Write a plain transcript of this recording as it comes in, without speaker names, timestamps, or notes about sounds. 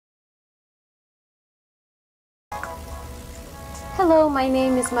Hello, my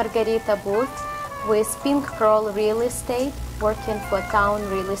name is Margarita Booth with Pink Pearl Real Estate, working for Town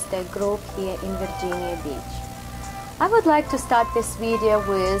Real Estate Group here in Virginia Beach. I would like to start this video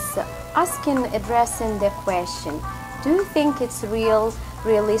with addressing the question, do you think it's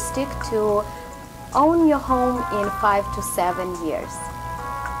realistic to own your home in 5 to 7 years?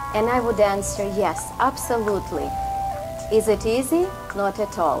 And I would answer yes, absolutely. Is it easy? Not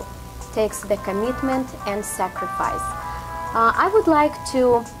at all. Takes the commitment and sacrifice. I would like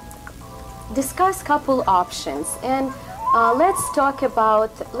to discuss a couple options, and let's talk about,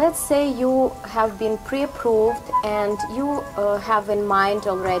 let's say you have been pre-approved and you have in mind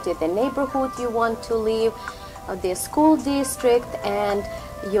already the neighborhood you want to live, the school district, and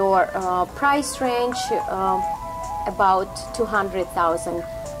your price range about 200,000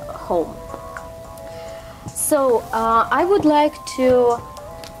 home. So I would like to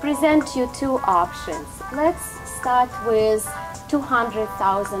present you two options. Let's start with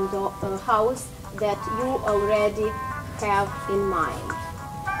 200,000 house that you already have in mind.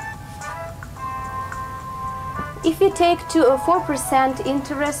 If you take a 4%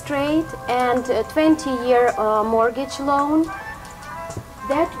 interest rate and a 20-year mortgage loan,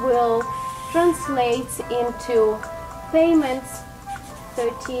 that will translate into payments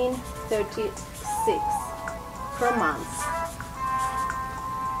 $13.36 per month.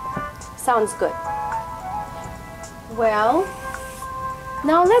 Sounds good. Well,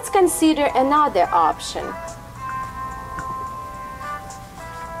 now let's consider another option.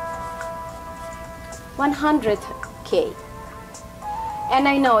 100K. And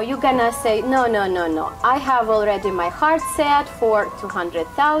I know you're gonna say, no, I have already my heart set for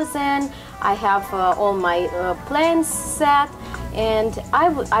 200,000. I have all my plans set, and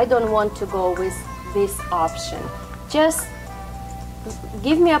I don't want to go with this option. Just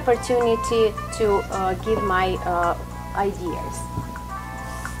give me opportunity to give my ideas.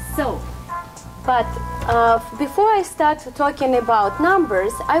 So, but before I start talking about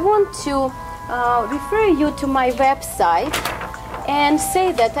numbers, I want to refer you to my website and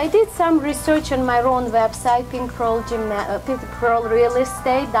say that I did some research on my own website,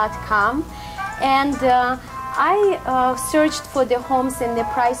 pinkpearlrealestate.com, and I searched for the homes in the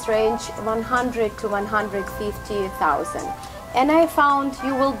price range 100 to 150,000, and I found,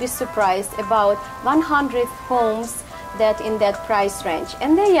 you will be surprised, about 100 homes that in that price range,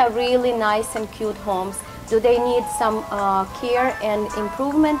 and they are really nice and cute homes. Do they need some care and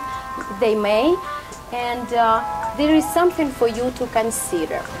improvement? They may, and there is something for you to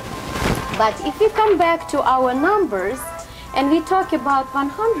consider. But if we come back to our numbers and we talk about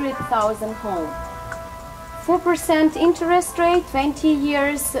 100,000 home, 4% interest rate, 20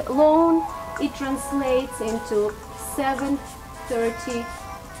 years loan, it translates into $730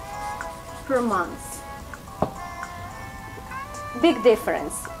 per month. Big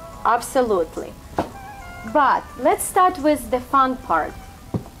difference, absolutely. But let's start with the fun part.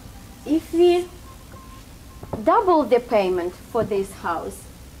 If we double the payment for this house,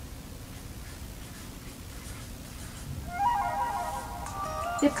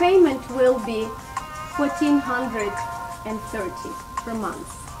 the payment will be $1,430 per month.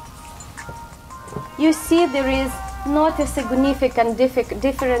 You see, there is not a significant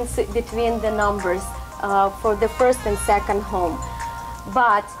difference between the numbers for the first and second home,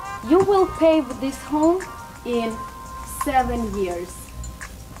 but you will pay this home in 7 years.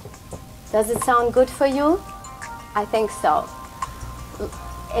 Does it sound good for you? I think so.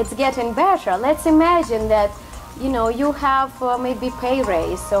 It's getting better. Let's imagine that, you know, you have maybe pay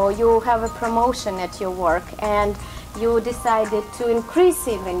raise, or you have a promotion at your work, and you decided to increase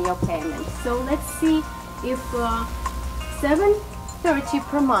even your payment. So let's see if $730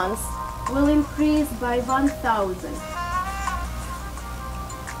 per month will increase by 1,000,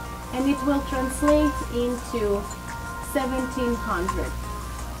 and it will translate into 1,700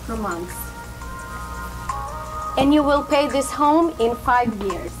 per month. And you will pay this home in 5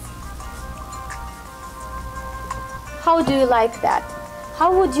 years. How do you like that?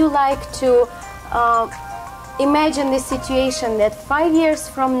 How would you like to imagine the situation that 5 years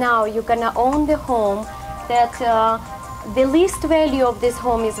from now you're gonna own the home, that the least value of this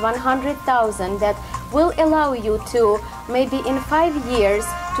home is 100,000, that will allow you to maybe in 5 years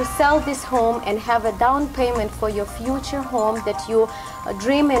to sell this home and have a down payment for your future home that you are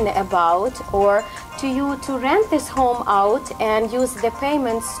dreaming about, or to rent this home out and use the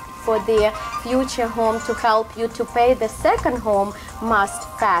payments for the future home to help you to pay the second home much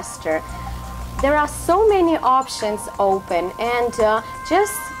faster. There are so many options open, and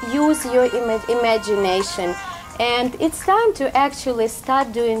just use your imagination. And it's time to actually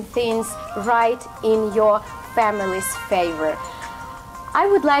start doing things right in your family's favor. I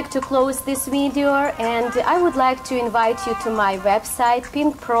would like to close this video, and I would like to invite you to my website,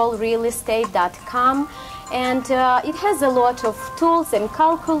 pinkpearlrealestate.com, and it has a lot of tools and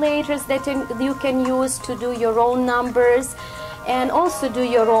calculators that you can use to do your own numbers and also do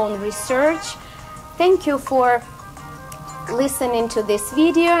your own research. Thank you for listening to this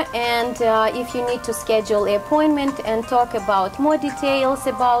video, and if you need to schedule an appointment and talk about more details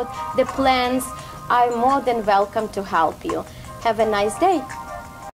about the plans, I'm more than welcome to help you. Have a nice day.